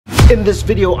In this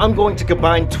video, I'm going to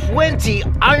combine 20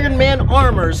 Iron Man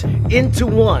armors into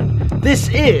one. This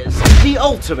is the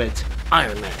ultimate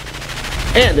Iron Man.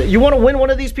 And you want to win one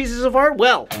of these pieces of art?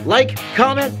 Well, like,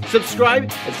 comment,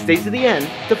 subscribe, and stay to the end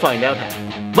to find out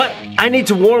how. But I need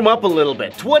to warm up a little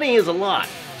bit. 20 is a lot.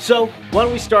 So why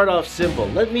don't we start off simple?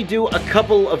 Let me do a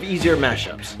couple of easier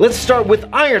mashups. Let's start with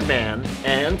Iron Man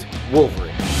and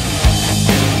Wolverine.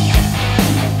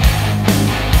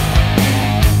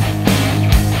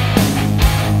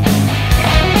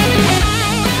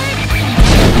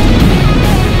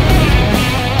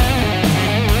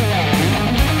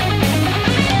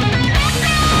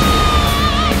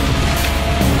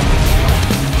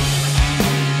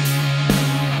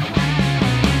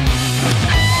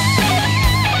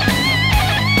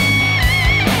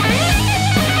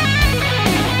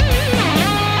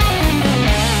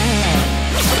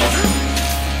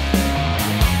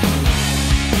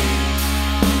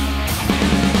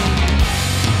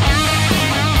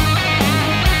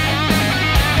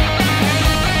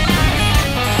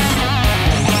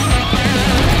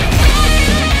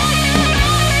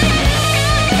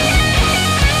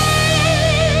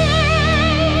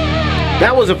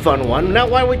 That was a fun one. Now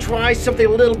why don't we try something a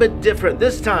little bit different?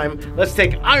 This time, let's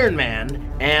take Iron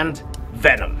Man and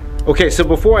Venom. Okay, so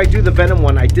before I do the Venom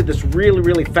one, I did this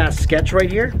really fast sketch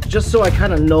right here, just so I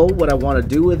kind of know what I want to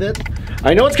do with it.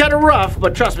 I know it's kind of rough,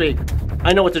 but trust me,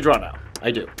 I know what to draw now.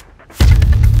 I do.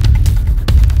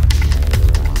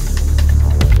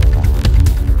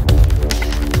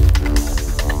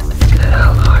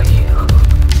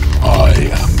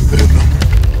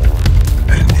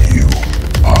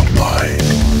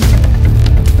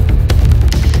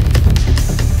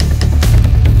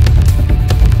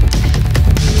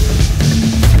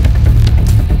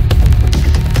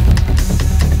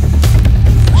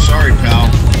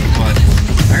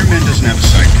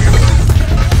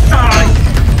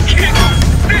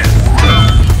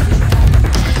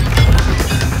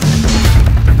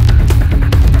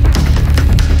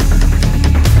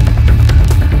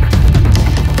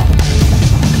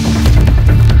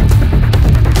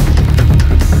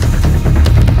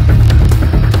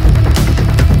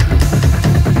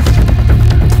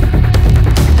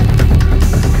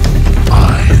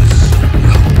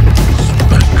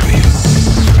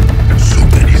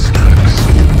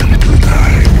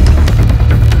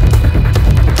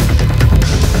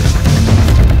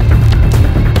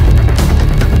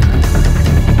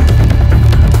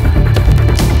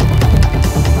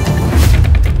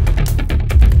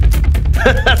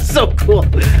 That's so cool.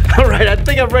 All right, I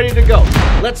think I'm ready to go.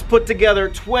 Let's put together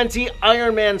 20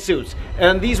 Iron Man suits,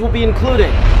 and these will be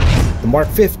including the Mark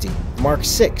 50, Mark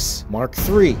 6, Mark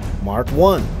 3, Mark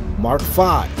 1, Mark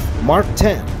 5, Mark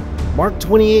 10, Mark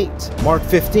 28, Mark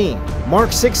 15,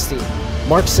 Mark 16,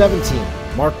 Mark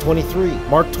 17, Mark 23,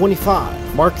 Mark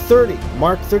 25, Mark 30,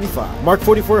 Mark 35, Mark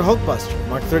 44 Hulkbuster,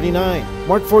 Mark 39,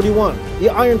 Mark 41, the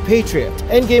Iron Patriot,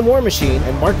 Endgame War Machine,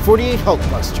 and Mark 48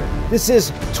 Hulkbuster. This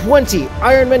is 20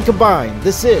 Iron Men combined.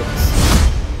 This is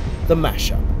the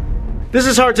mashup. This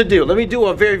is hard to do. Let me do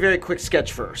a very quick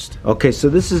sketch first. Okay, so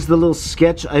this is the little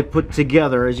sketch I put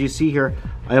together. As you see here,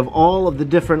 I have all of the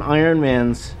different Iron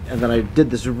Mans, and then I did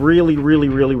this really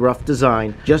rough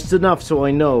design, just enough so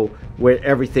I know where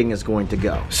everything is going to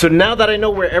go. So now that I know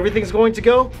where everything's going to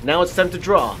go, now it's time to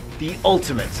draw the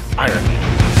ultimate Iron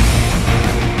Man.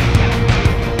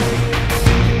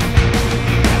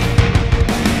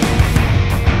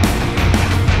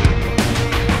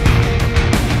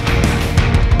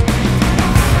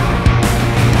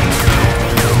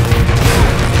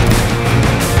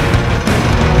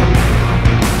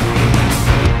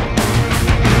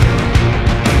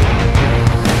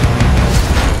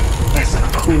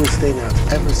 Coolest thing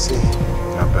I've ever seen.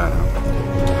 Not bad, huh?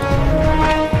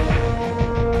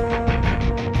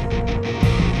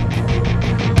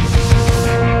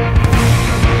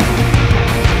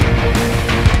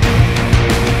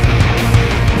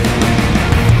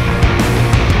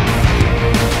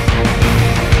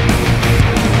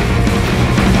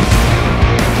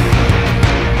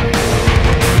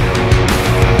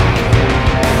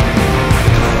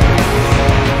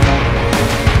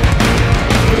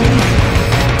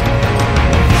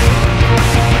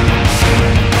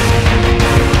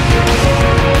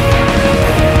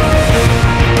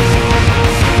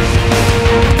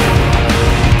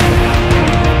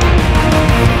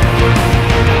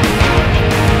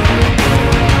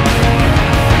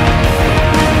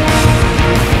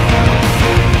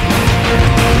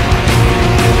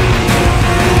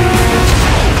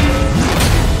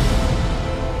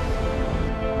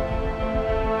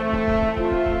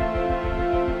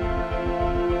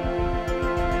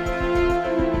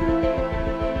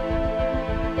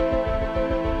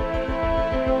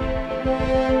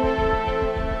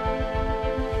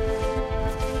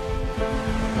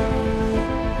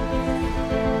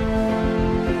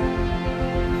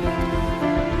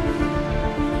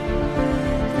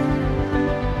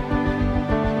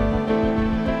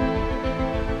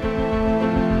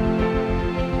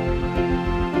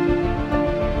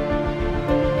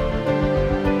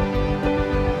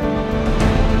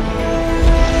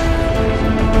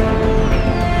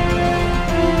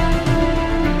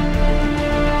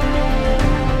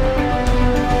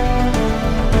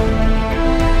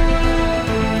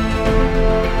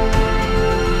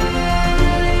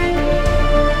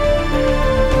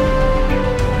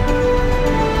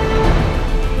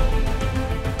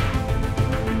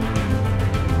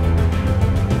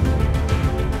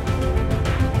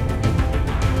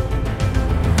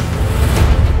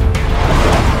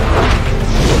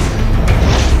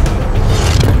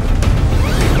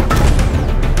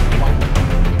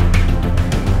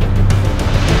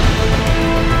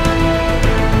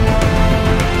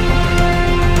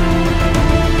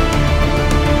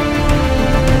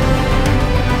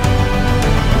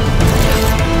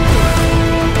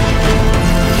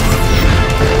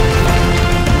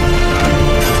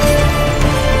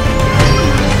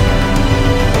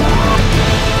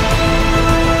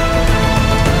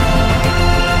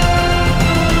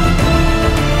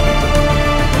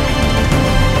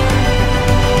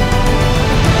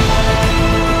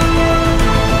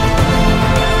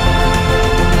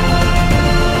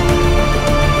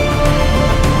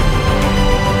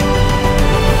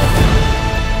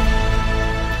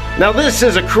 Now this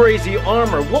is a crazy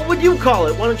armor. What would you call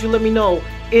it? Why don't you let me know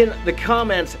in the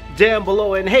comments down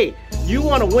below. And hey, you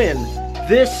want to win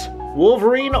this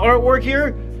Wolverine artwork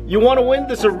here? You want to win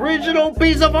this original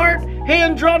piece of art,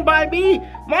 hand drawn by me,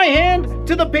 my hand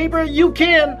to the paper? You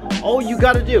can. All you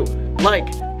got to do, like,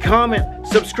 comment,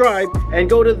 subscribe, and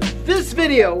go to this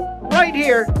video right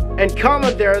here and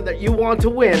comment there that you want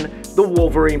to win the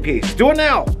Wolverine piece. Do it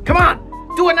now. Come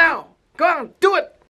on. Do it now. Come on. Do it.